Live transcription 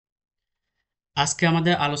আজকে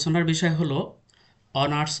আমাদের আলোচনার বিষয় হলো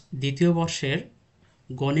অনার্স দ্বিতীয় বর্ষের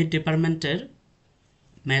গণিত ডিপার্টমেন্টের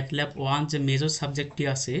ম্যাথল্যাব 1 যে মেজর সাবজেক্টটি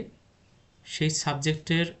আছে সেই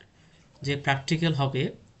সাবজেক্টের যে প্র্যাকটিক্যাল হবে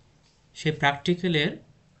সেই প্র্যাকটিক্যালের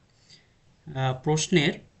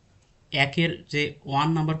প্রশ্নের একের যে 1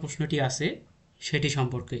 নাম্বার প্রশ্নটি আছে সেটি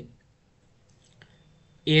সম্পর্কে।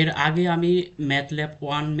 এর আগে আমি ম্যাথল্যাব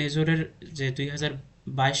 1 মেজরের যে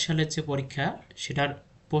 2022 সালের যে পরীক্ষা সেটার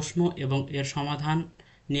প্রশ্ন এবং এর সমাধান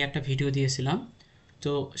নিয়ে একটা ভিডিও দিয়েছিলাম।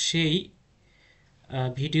 তো সেই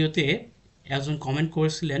ভিডিওতে একজন কমেন্ট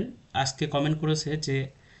করেছিলেন, আজকে কমেন্ট করেছে যে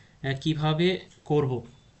কিভাবে করব,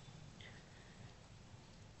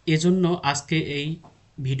 এজন্য আজকে এই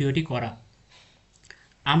ভিডিওটি করা।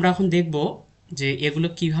 আমরা এখন দেখব যে এগুলো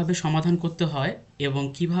কিভাবে সমাধান করতে হয় এবং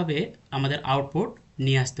কিভাবে আমাদের আউটপুট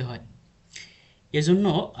নিয়ে আসতে হয়। এজন্য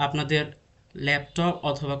আপনাদের ল্যাপটপ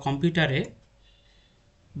অথবা কম্পিউটারে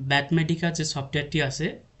ম্যাথমেটিকা যে সফটওয়্যারটি আছে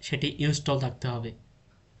সেটি ইনস্টল থাকতে হবে।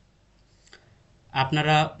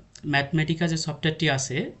 আপনারা ম্যাথমেটিকা যে সফটওয়্যারটি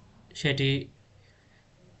আছে সেটি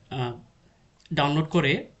ডাউনলোড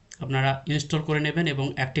করে আপনারা ইনস্টল করে নেবেন এবং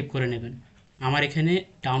অ্যাক্টিভ করে নেবেন। আমার এখানে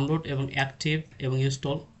ডাউনলোড এবং অ্যাক্টিভ এবং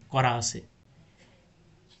ইনস্টল করা আছে।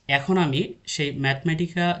 এখন আমি সেই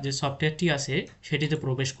ম্যাথমেটিকা যে সফটওয়্যারটি আছে সেটিতে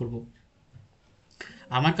প্রবেশ করব।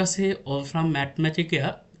 আমার কাছে অলফ্রাম ম্যাথমেটিকা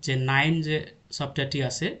যে 9 যে সফটওয়্যারটি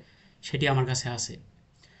আছে সেটি আমার কাছে আছে।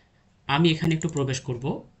 আমি এখানে একটু প্রবেশ করব।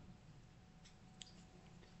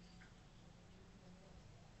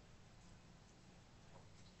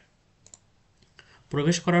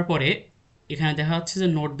 প্রবেশ করার পরে এখানে দেখা যাচ্ছে যে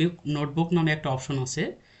নোটবুক নামে একটা অপশন আছে।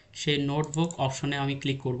 সেই নোটবুক অপশনে আমি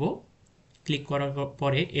ক্লিক করব। ক্লিক করার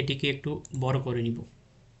পরে এটিকে একটু বড় করে নিব।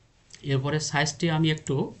 এরপরে সাইজটি আমি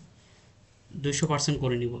একটু 200%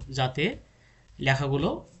 করে নিব যাতে লেখাগুলো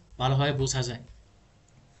ভালোভাবে বোঝা যায়।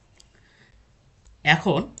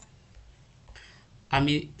 এখন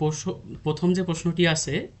আমি প্রথম যে প্রশ্নটি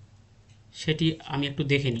আছে সেটি আমি একটু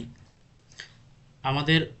দেখে নিই।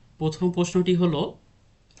 আমাদের প্রথম প্রশ্নটি হলো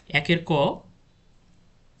একের ক,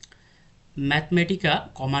 ম্যাথমেটিকা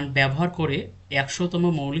কমান্ড ব্যবহার করে 100তম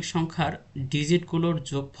মৌলিক সংখ্যার ডিজিটগুলোর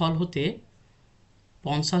যোগফল হতে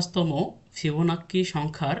 50তম ফিবোনাক্কি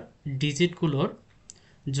সংখ্যার ডিজিটগুলোর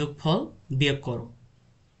যোগফল বিয়োগ করো।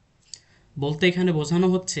 বলতে এখানে বোঝানো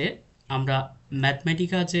হচ্ছে আমরা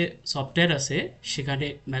ম্যাথমেটিকা যে সফটওয়্যার আছে সেখানে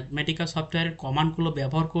ম্যাথমেটিকা সফটওয়্যারের কমান্ডগুলো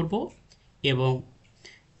ব্যবহার করব এবং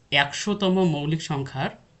 100তম মৌলিক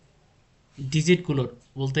সংখ্যার ডিজিটগুলোর,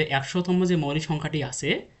 বলতে 100তম যে মৌলিক সংখ্যাটি আছে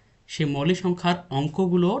সেই মৌলিক সংখ্যার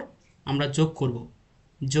অঙ্কগুলোর আমরা যোগ করব।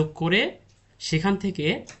 যোগ করে সেখান থেকে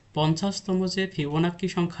 50তম যে ফিবোনাক্কি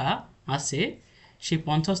সংখ্যা আছে সেই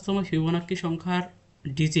 50তম ফিবোনাক্কি সংখ্যার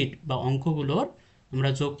ডিজিট বা অঙ্কগুলোর আমরা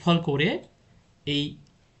যোগফল করে এই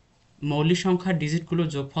মৌলিক সংখ্যার ডিজিটগুলোর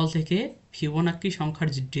যোগফল থেকে ফিবোনাক্কি সংখ্যার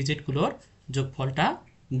ডিজিটগুলোর যোগফলটা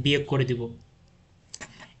বিয়োগ করে দিব।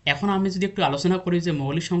 এখন আমি যদি একটু আলোচনা করি যে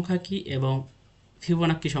মৌলিক সংখ্যা কি এবং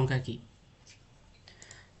ফিবোনাক্কি সংখ্যা কি,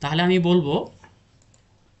 তাহলে আমি বলবো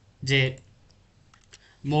যে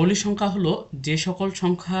মৌলিক সংখ্যা হলো যে সকল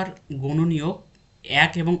সংখ্যার গুণনীয়ক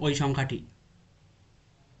 1 এবং ওই সংখ্যাটি,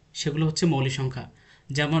 সেগুলো হচ্ছে মৌলিক সংখ্যা।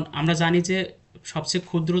 যেমন আমরা জানি যে সবচেয়ে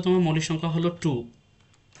ক্ষুদ্রতম মৌলিক সংখ্যা হলো 2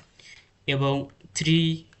 এবং 3,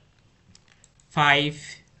 5,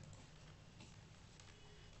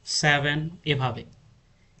 7 এভাবে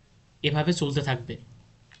চলতে থাকবে,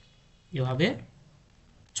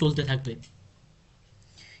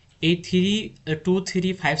 এই 2,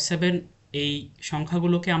 3, 5, 7 এই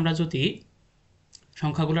সংখ্যাগুলোর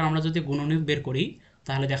আমরা যদি গুণনীয়ক বের করি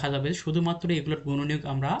তাহলে দেখা যাবে শুধুমাত্র এগুলোর গুণনীয়ক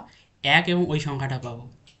আমরা 1 এবং ওই সংখ্যাটা পাবো,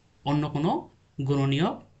 অন্য কোনো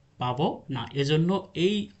গুণনীয়ক পাবো না। এজন্য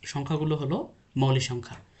এই সংখ্যাগুলো হলো মৌলিক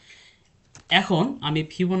সংখ্যা। এখন আমি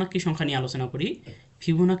ফিবোনাক্কি সংখ্যা নিয়ে আলোচনা করি।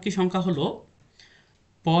 ফিবোনাক্কি সংখ্যা হলো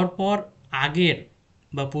পরপর আগের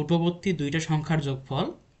বা পূর্ববর্তী দুইটা সংখ্যার যোগফল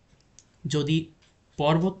যদি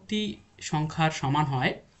পরবর্তী সংখ্যার সমান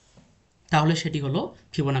হয় তাহলে সেটি হলো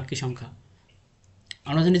ফিবোনাক্কি সংখ্যা।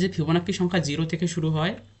 আমরা জানি যে ফিবোনাক্কি সংখ্যা 0 থেকে শুরু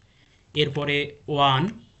হয়, এরপরে 1,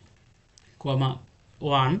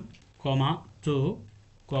 1, 2,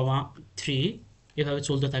 3 এভাবে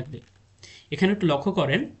চলতে থাকবে। এখানে একটু লক্ষ্য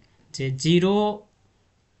করেন যে 0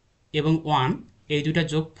 এবং 1 এই দুইটা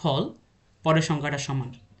যোগফল পরের সংখ্যাটা সমান।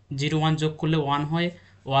 0, 1 যোগ করলে 1 হয়,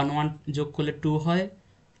 1, 1 যোগ করলে 2 হয়,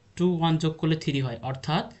 2, 1 যোগ করলে 3 হয়।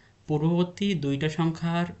 অর্থাৎ পূর্ববর্তী দুইটা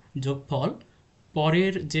সংখ্যার যোগফল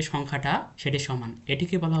পরের যে সংখ্যাটা সেটি সমান।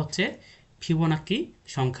 এটিকে বলা হচ্ছে ফিবোনাক্কি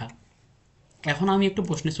সংখ্যা। এখন আমি একটু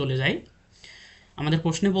প্রশ্নে চলে যাই। আমাদের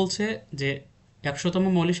প্রশ্নে বলছে যে 100তম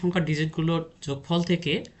মৌলিক সংখ্যার ডিজিটগুলোর যোগফল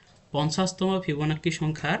থেকে 50তম ফিবোনাক্কি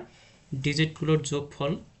সংখ্যার ডিজিটগুলোর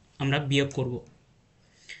যোগফল আমরা বিয়োগ করব।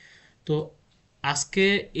 তো আজকে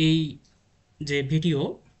এই যে ভিডিও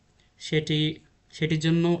সেটির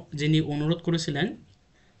জন্য যিনি অনুরোধ করেছিলেন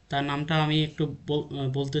তার নামটা আমি একটু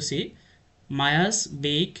বলতেছি। মায়াস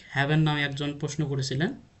বেইক হ্যাভেন নামে একজন প্রশ্ন করেছিলেন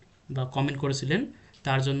বা কমেন্ট করেছিলেন,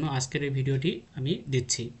 তার জন্য আজকের এই ভিডিওটি আমি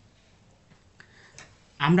দিচ্ছি।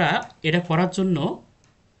 আমরা এটা করার জন্য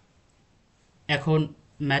এখন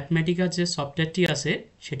ম্যাথমেটিকা যে সফটওয়্যারটি আছে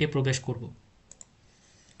সেটি প্রবেশ করব।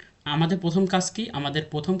 আমাদের প্রথম কাজ কি? আমাদের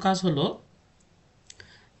প্রথম কাজ হলো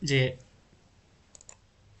যে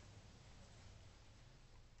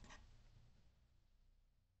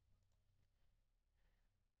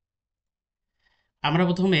আমরা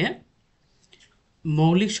প্রথমে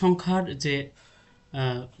মৌলিক সংখ্যার যে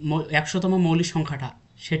 100তম মৌলিক সংখ্যাটা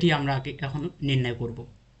সেটি আমরা আগে এখন নির্ণয় করব।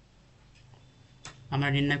 আমরা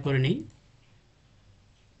নির্ণয় করে নিই।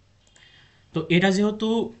 তো এটা যেহেতু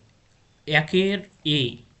একের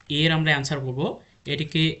এর আমরা অ্যান্সার করব,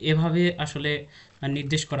 এটিকে এভাবে আসলে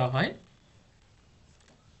নির্দেশ করা হয়।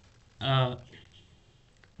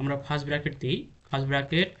 আমরা ফার্স্ট ব্র্যাকেট দিই, first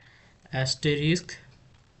bracket asterisk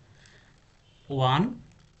 1,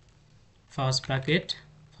 first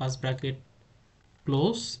bracket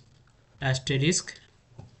close asterisk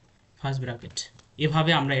first bracket.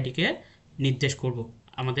 এভাবে আমরা এটিকে নির্দেশ করব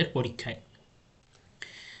আমাদের পরীক্ষায়।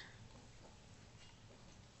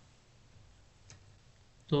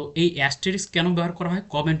 তো এই অ্যাস্টেরিস্ক কেন ব্যবহার করা হয়?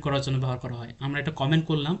 কমেন্ট করার জন্য ব্যবহার করা হয়। আমরা এটা কমেন্ট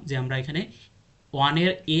করলাম যে আমরা এখানে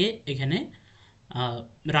 1-এর এখানে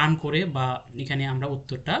রান করে বা এখানে আমরা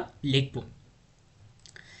উত্তরটা লিখব।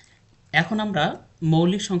 এখন আমরা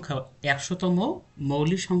মৌলিক সংখ্যা 100তম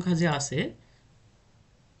মৌলিক সংখ্যা যে আছে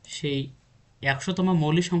সেই 100তম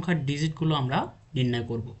মৌলিক সংখ্যার ডিজিটগুলো আমরা নির্ণয়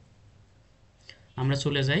করব। আমরা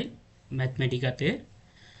চলে যাই ম্যাথমেটিকাতে।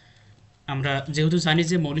 আমরা যেহেতু জানি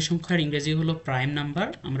যে মৌলিক সংখ্যার ইংরেজি হলো প্রাইম নাম্বার,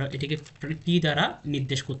 আমরা এটিকে পি দ্বারা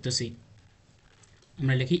নির্দেশ করতেছি।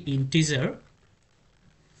 আমরা লিখি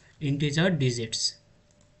ইন্টিজার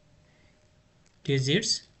ডিজিটস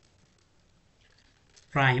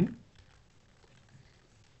প্রাইম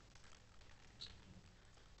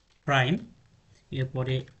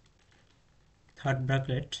এরপরে থার্ড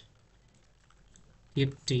ব্র্যাকেট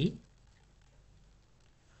 50,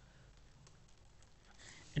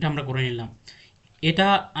 এটা আমরা করে নিলাম। এটা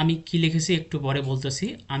আমি কি লিখেছি একটু পরে বলতেছি।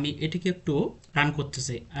 আমি এটিকে একটু রান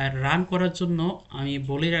করতেছি, আর রান করার জন্য আমি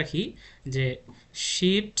বলে রাখি যে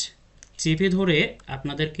শিফট চেপে ধরে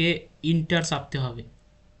আপনাদেরকে ইন্টার চাপতে হবে,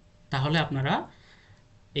 তাহলে আপনারা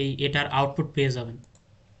এটার আউটপুট পেয়ে যাবেন।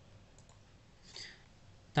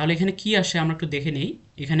 তাহলে এখানে কি আসে আমরা একটু দেখে নেই।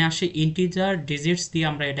 এখানে আসে ইন্টিজার ডিজিটস দিয়ে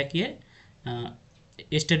আমরা এটাকে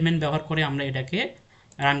স্টেটমেন্ট ব্যবহার করে আমরা এটাকে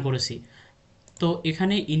রান করেছি। তো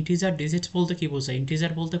এখানে ইন্টিজার ডিজিটস বলতে কি বোঝায়?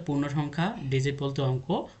 ইন্টিজার বলতে পূর্ণ সংখ্যা, ডিজিট বলতে অঙ্ক,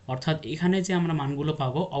 অর্থাৎ এখানে যে আমরা মানগুলো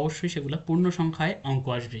পাবো অবশ্যই সেগুলো পূর্ণ সংখ্যায় অঙ্ক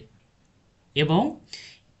আসবে। এবং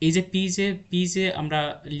এই যে পি যে আমরা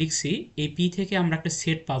লিখছি, এই পি থেকে আমরা একটা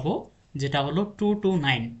সেট পাবো যেটা হলো 2 to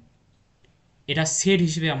 9। এটা সেট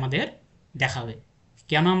হিসেবে আমাদের দেখাবে।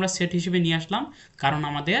 কেন আমরা সেট হিসেবে নিয়ে আসলাম? কারণ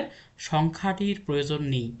আমাদের সংখ্যাটির প্রয়োজন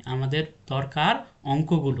নেই, আমাদের দরকার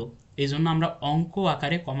অঙ্কগুলো। এই জন্য আমরা অঙ্ক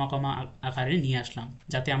আকারে কমা আকারে নিয়ে আসলাম,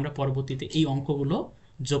 যাতে আমরা পরবর্তীতে এই অঙ্কগুলো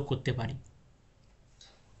যোগ করতে পারি।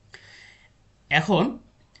 এখন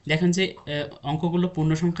দেখেন যে অঙ্কগুলো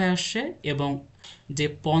পূর্ণ সংখ্যায় আসছে এবং যে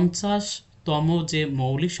 50তম যে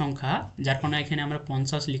মৌলিক সংখ্যা, যার কারণে এখানে আমরা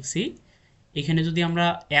 50 লিখছি। এখানে যদি আমরা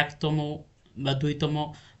 1তম বা 2তম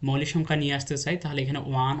মৌলিক সংখ্যা নিয়ে আসতে চাই, তাহলে এখানে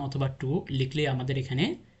 1 অথবা 2 লিখলেই আমাদের এখানে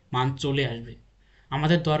মান চলে আসবে।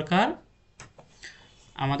 আমাদের দরকার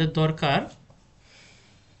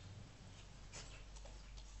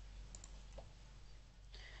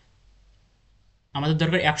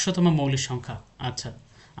 100তম মৌলিক সংখ্যা। আচ্ছা,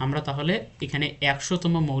 আমরা তাহলে এখানে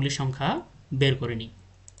 100তম মৌলিক সংখ্যা বের করে নিই।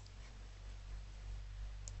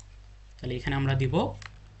 তাহলে এখানে আমরা দিব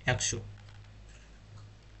 100,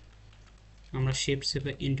 আমরা শিফট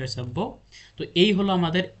চেপে এন্টার চাপবো। তো এই হলো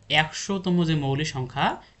আমাদের 100তম যে মৌলিক সংখ্যা,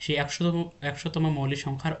 সেই 100তম মৌলিক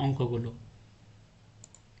সংখ্যার অঙ্কগুলো।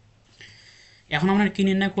 এখন আমরা কি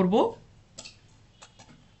নির্ণয় করব?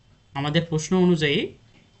 আমাদের প্রশ্ন অনুযায়ী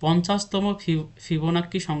 50তম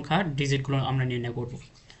ফিবোনাক্কি সংখ্যার ডিজিটগুলো আমরা নির্ণয় করব।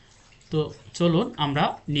 তো চলুন আমরা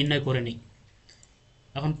নির্ণয় করে নিই।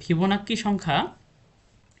 এখন ফিবোনাক্কি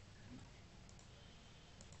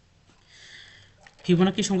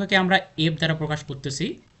সংখ্যাকে আমরা এফ দ্বারা প্রকাশ করতেছি।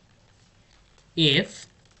 এফ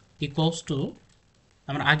ইকুয়ালস টু,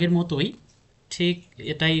 আমরা আগের মতোই ঠিক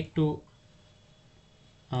এটাই একটু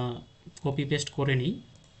কপি পেস্ট করে নিই।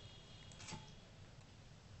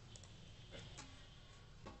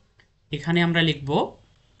 এখানে আমরা লিখব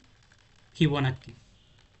ফিবোনাক্কি।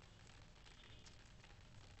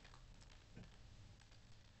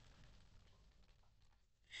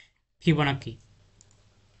 ফিবোনাক্কি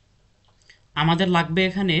আমাদের লাগবে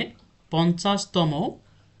এখানে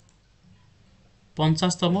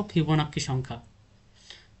 50তম ফিবোনাক্কি সংখ্যা।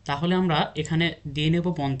 তাহলে আমরা এখানে দিয়ে নেব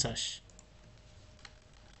 50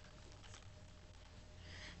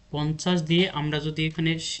 দিয়ে আমরা যদি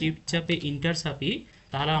এখানে শিফট চাপে ইন্টার চাপি,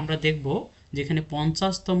 তাহলে আমরা দেখব যেখানে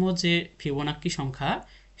 50তম যে ফিবোনাক্কি সংখ্যা,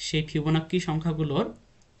 সেই ফিবোনাক্কি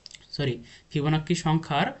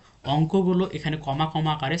সংখ্যার অঙ্কগুলো এখানে কমা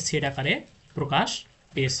কমা আকারে সেট আকারে প্রকাশ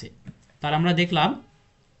পেয়েছে। তাহলে আমরা দেখলাম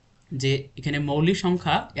যে এখানে মৌলিক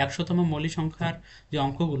সংখ্যা 100তম মৌলিক সংখ্যার যে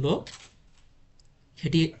অঙ্কগুলো,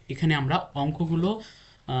 সেটি এখানে আমরা অঙ্কগুলো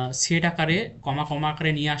সেট আকারে কমা কমা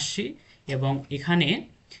আকারে নিয়ে আসছি, এবং এখানে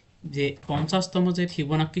যে 50তম যে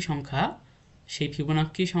ফিবোনাক্কি সংখ্যা, সেই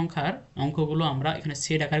ফিবোনাক্কি সংখ্যার অঙ্কগুলো আমরা এখানে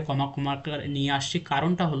সেট আকারে কমা কমা আকারে নিয়ে আসছি।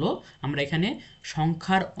 কারণটা হলো আমরা এখানে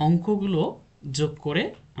সংখ্যার অঙ্কগুলো যোগ করে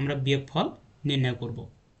আমরা বিয়োগফল নির্ণয় করব।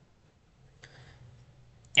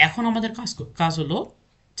 এখন আমাদের কাজ হলো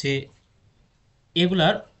যে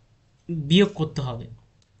এগুলার বিয়োগ করতে হবে।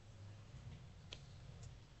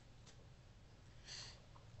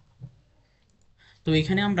 তো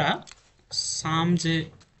এখানে আমরা সাম যে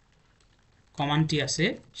কমান্ডটি আছে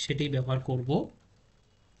সেটি ব্যবহার করব।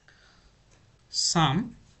 সাম,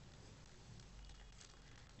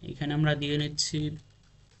 এখানে আমরা দিয়ে নিচ্ছি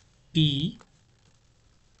পি,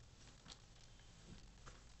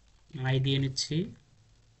 আই দিয়ে নিচ্ছি,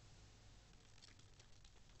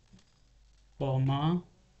 কমা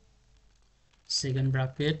second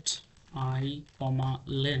bracket I comma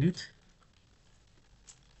length,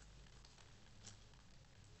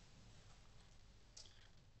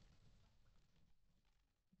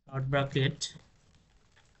 third bracket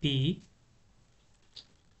P,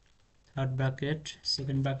 third bracket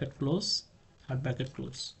second bracket close, third bracket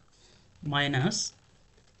close, minus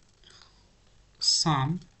some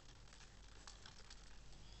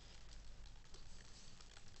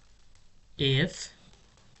F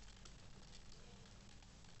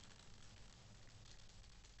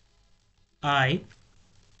I,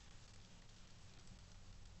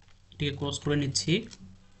 এটিকে ক্লোজ করে নিচ্ছি,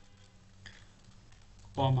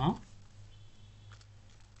 কমা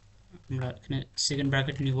আমরা এখানে সেকেন্ড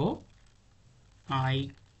ব্র্যাকেট নিব, I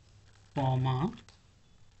comma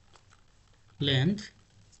length,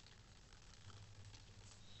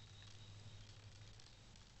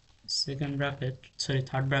 second bracket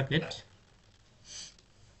third bracket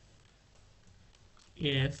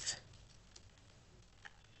F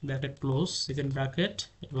bracket close, second bracket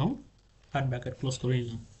এবং third bracket close করে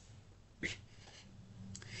নিলাম।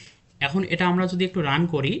 এখন এটা আমরা যদি একটু রান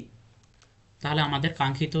করি, তাহলে আমাদের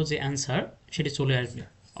কাঙ্ক্ষিত যে অ্যান্সার সেটি চলে আসবে।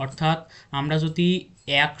 অর্থাৎ আমরা যদি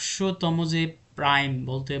 100তম যে প্রাইম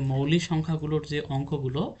বলতে মৌলিক সংখ্যাগুলোর যে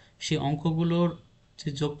অঙ্কগুলো, সেই অঙ্কগুলোর যে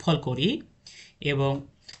যোগফল করি, এবং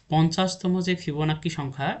 50তম যে ফিবোনাক্কি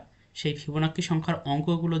সংখ্যা, সেই ফিবোনাক্কি সংখ্যার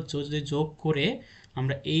অঙ্কগুলো যদি যোগ করে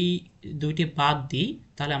আমরা এই দুইটি বাদ দিই,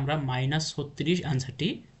 তাহলে আমরা -36 অ্যান্সারটি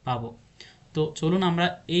পাবো। তো চলুন আমরা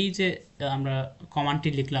এই যে আমরা কমান্ডটি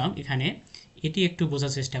লিখলাম এখানে, এটি একটু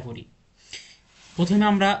বোঝার চেষ্টা করি। প্রথমে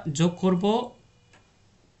আমরা যোগ করব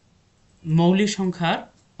মৌলিক সংখ্যার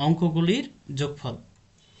অঙ্কগুলির যোগফল।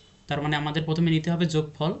 তার মানে আমাদের প্রথমে নিতে হবে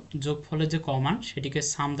যোগফল। যোগফলের যে কমান্ড সেটিকে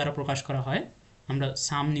সাম দ্বারা প্রকাশ করা হয়, আমরা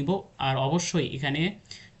সাম নিব। আর অবশ্যই এখানে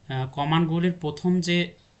কমান্ডগুলির প্রথম যে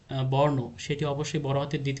বর্ণ সেটি অবশ্যই বড়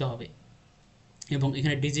হাতের দিতে হবে, এবং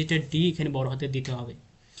এখানে ডিজিটের ডি এখানে বড় হাতের দিতে হবে।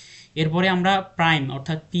 এরপরে আমরা প্রাইম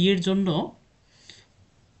অর্থাৎ পি এর জন্য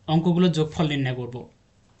অঙ্কগুলোর যোগফল নির্ণয় করব।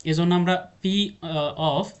 এজন্য আমরা পি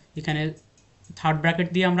অফ এখানে থার্ড ব্র্যাকেট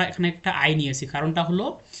দিয়ে আমরা এখানে একটা আই নিয়েছি। কারণটা হলো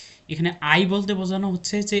এখানে আই বলতে বোঝানো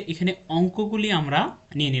হচ্ছে যে এখানে অঙ্কগুলি আমরা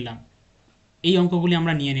নিয়ে নিলাম, এই অঙ্কগুলি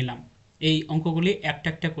আমরা নিয়ে নিলাম, এই অঙ্কগুলি একটা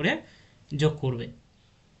একটা করে যোগ করবে।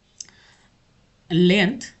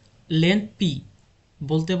 লেন্থ, লেন্থ পি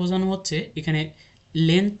বলতে বোঝানো হচ্ছে এখানে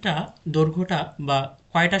লেন্থটা, দৈর্ঘ্যটা বা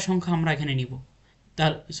কয়টা সংখ্যা আমরা এখানে নিব,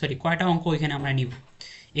 তার কয়টা অঙ্ক এখানে আমরা নিব।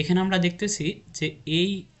 এখানে আমরা দেখতেছি যে এই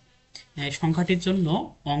সংখ্যাটির জন্য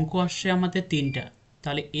অঙ্ক আসছে আমাদের 3টা।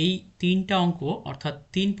 তাহলে এই 3টা অঙ্ক অর্থাৎ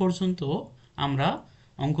 3 পর্যন্ত আমরা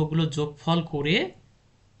অঙ্কগুলো যোগফল করে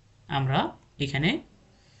আমরা এখানে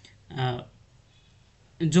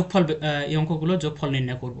যোগফল এই অঙ্কগুলো যোগফল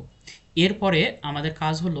নির্ণয় করব। এরপরে আমাদের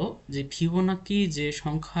কাজ হলো যে ফিবোনাক্কি যে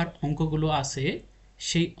সংখ্যার অঙ্কগুলো আছে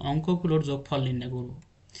সেই অঙ্কগুলোর যোগফল নির্ণয় করব।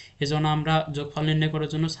 এজন্য আমরা যোগফল নির্ণয় করার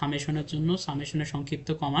জন্য সামেশনের সংক্ষিপ্ত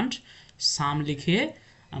কমান্ড সাম লিখে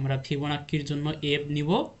আমরা ফিবোনাক্কির জন্য এফ নিব,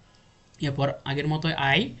 এরপর আগের মতো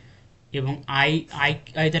আই, এবং আই আই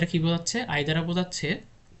আই দ্বারা কি বোঝাচ্ছে, আই দ্বারা বোঝাচ্ছে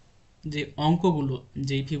যে অঙ্কগুলো,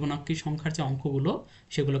 যে ফিবোনাক্কি সংখ্যার যে অঙ্কগুলো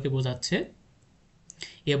সেগুলোকে বোঝাচ্ছে।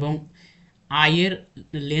 এবং আই এর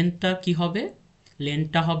লেন্থটা কি হবে,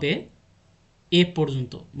 লেন্থটা হবে এফ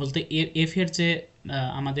পর্যন্ত, বলতে এফ এর যে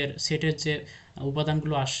আমাদের সেটের যে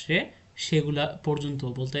উপাদানগুলো আসছে সেগুলা পর্যন্ত,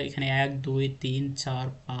 বলতে এখানে 1 2 3 4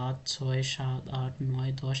 5 6 7 8 9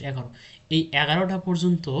 10 11, এই 11টা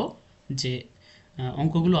পর্যন্ত যে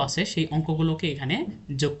অঙ্কগুলো আছে সেই অঙ্কগুলোকে এখানে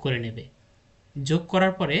যোগ করে নেবে। যোগ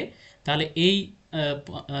করার পরে তাহলে এই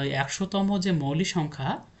 100তম যে মৌলিক সংখ্যা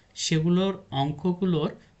সেগুলোর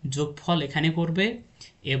অঙ্কগুলোর যোগফল এখানে করবে,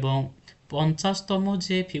 এবং 50তম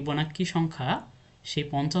যে ফিবোনাক্কি সংখ্যা সেই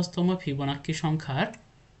 50তম ফিবোনাক্কি সংখ্যার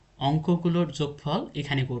অঙ্কগুলোর যোগফল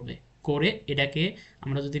এখানে করবে। করে এটাকে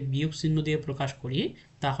আমরা যদি বিয়োগ চিহ্ন দিয়ে প্রকাশ করি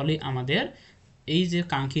তাহলে আমাদের এই যে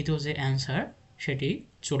কাঙ্ক্ষিত যে অ্যান্সার সেটি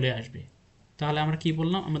চলে আসবে। তাহলে আমরা কি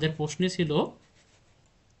বললাম, আমাদের প্রশ্নে ছিল,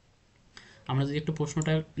 আমরা যদি একটু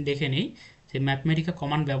প্রশ্নটা দেখে নিই, যে ম্যাথমেটিকা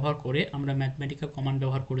কমান্ড ব্যবহার করে, আমরা ম্যাথমেটিকা কমান্ড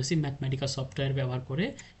ব্যবহার করেছি, ম্যাথমেটিকা সফটওয়্যার ব্যবহার করে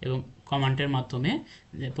এবং কমান্ডের মাধ্যমে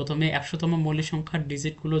প্রথমে 100তম মৌলিক সংখ্যার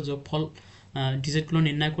ডিজিটগুলো যোগফল, ডিজিটগুলো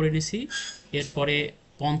নির্ণয় করে নিয়েছি। এরপরে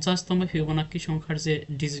 50তম ফিবোনাক্কি সংখ্যার যে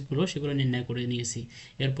ডিজিটগুলো সেগুলো নির্ণয় করে নিয়েছি।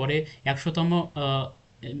 এরপরে 100তম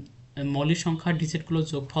মৌলিক সংখ্যার ডিজিটগুলোর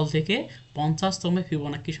যোগফল থেকে 50তম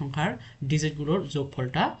ফিবোনাক্কি সংখ্যার ডিজিটগুলোর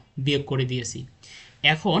যোগফলটা বিয়োগ করে দিয়েছি।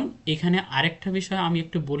 এখন এখানে আরেকটা বিষয় আমি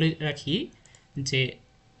একটু বলে রাখি, যে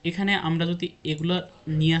এখানে আমরা যদি এগুলো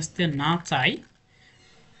নিয়ে আসতে না চাই,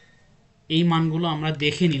 এই মানগুলো আমরা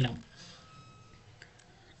দেখে নিলাম।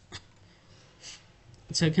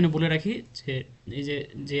 আচ্ছা, এখানে বলে রাখি যে এই যে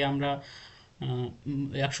যে আমরা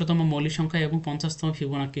 100তম মৌলিক সংখ্যা এবং 50তম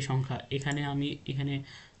ফিবোনাক্কি সংখ্যা, এখানে আমি এখানে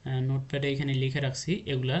নোটপ্যাডে এখানে লিখে রাখছি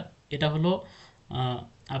এগুলা। এটা হলো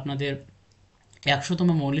আপনাদের 100তম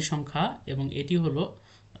মৌলিক সংখ্যা, এবং এটি হলো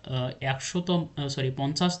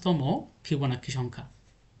 50তম ফিবোনাক্কি সংখ্যা।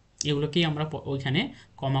 এগুলোকেই আমরা ওইখানে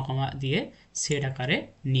কমা কমা দিয়ে সেট আকারে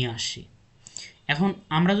নিয়ে আসছি। এখন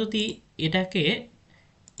আমরা যদি এটাকে,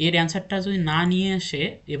 এর অ্যান্সারটা যদি না নিয়ে এসে,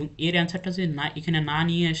 এবং এর অ্যান্সারটা যদি না এখানে না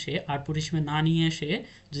নিয়ে এসে, আউটপুট হিসেবে না নিয়ে এসে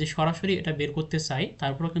যদি সরাসরি এটা বের করতে চাই,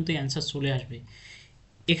 তারপরেও কিন্তু অ্যান্সার চলে আসবে।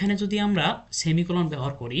 এখানে যদি আমরা সেমিকোলন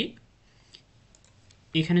ব্যবহার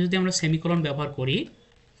করি,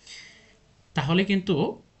 তাহলে কিন্তু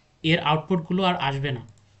এর আউটপুটগুলো আর আসবে না।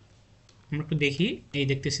 আমরা একটু দেখি, এই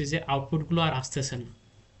দেখতেছি যে আউটপুটগুলো আর আসতেছে না,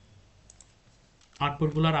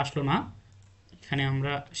 আউটপুটগুলো আর আসলো না। এখানে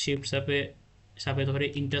আমরা শিফট চাপে ধরে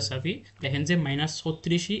ইন্টার চাপি, দেখেন যে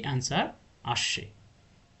 -36ই অ্যান্সার আসছে।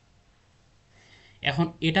 এখন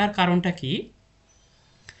এটার কারণটা কি,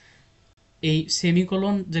 এই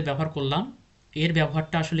সেমিকোলন যে ব্যবহার করলাম এর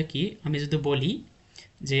ব্যবহারটা আসলে কি, আমি যদি বলি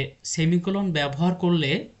যে সেমিকোলন ব্যবহার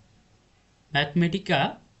করলে ম্যাথমেটিকা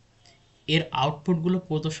এর আউটপুটগুলো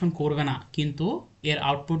প্রদর্শন করবে না, কিন্তু এর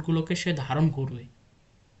আউটপুটগুলোকে সে ধারণ করবে।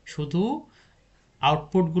 শুধু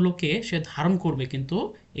আউটপুটগুলোকে সে ধারণ করবে, কিন্তু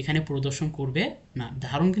এখানে প্রদর্শন করবে না।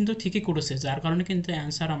 ধারণ কিন্তু ঠিকই করেছে, যার কারণে কিন্তু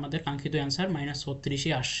অ্যান্সার, আমাদের কাঙ্ক্ষিত অ্যান্সার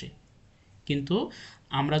 -36ই আসছে। কিন্তু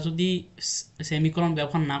আমরা যদি সেমিকোলন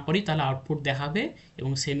ব্যবহার না করি তাহলে আউটপুট দেখাবে,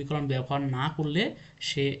 এবং সেমিকোলন ব্যবহার না করলে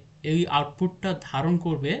সে এই আউটপুটটা ধারণ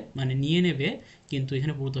করবে, মানে নিয়ে নেবে, কিন্তু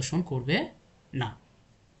এখানে প্রদর্শন করবে না।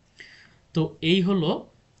 তো এই হলো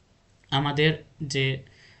আমাদের যে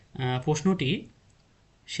প্রশ্নটি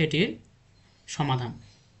সেটির সমাধান।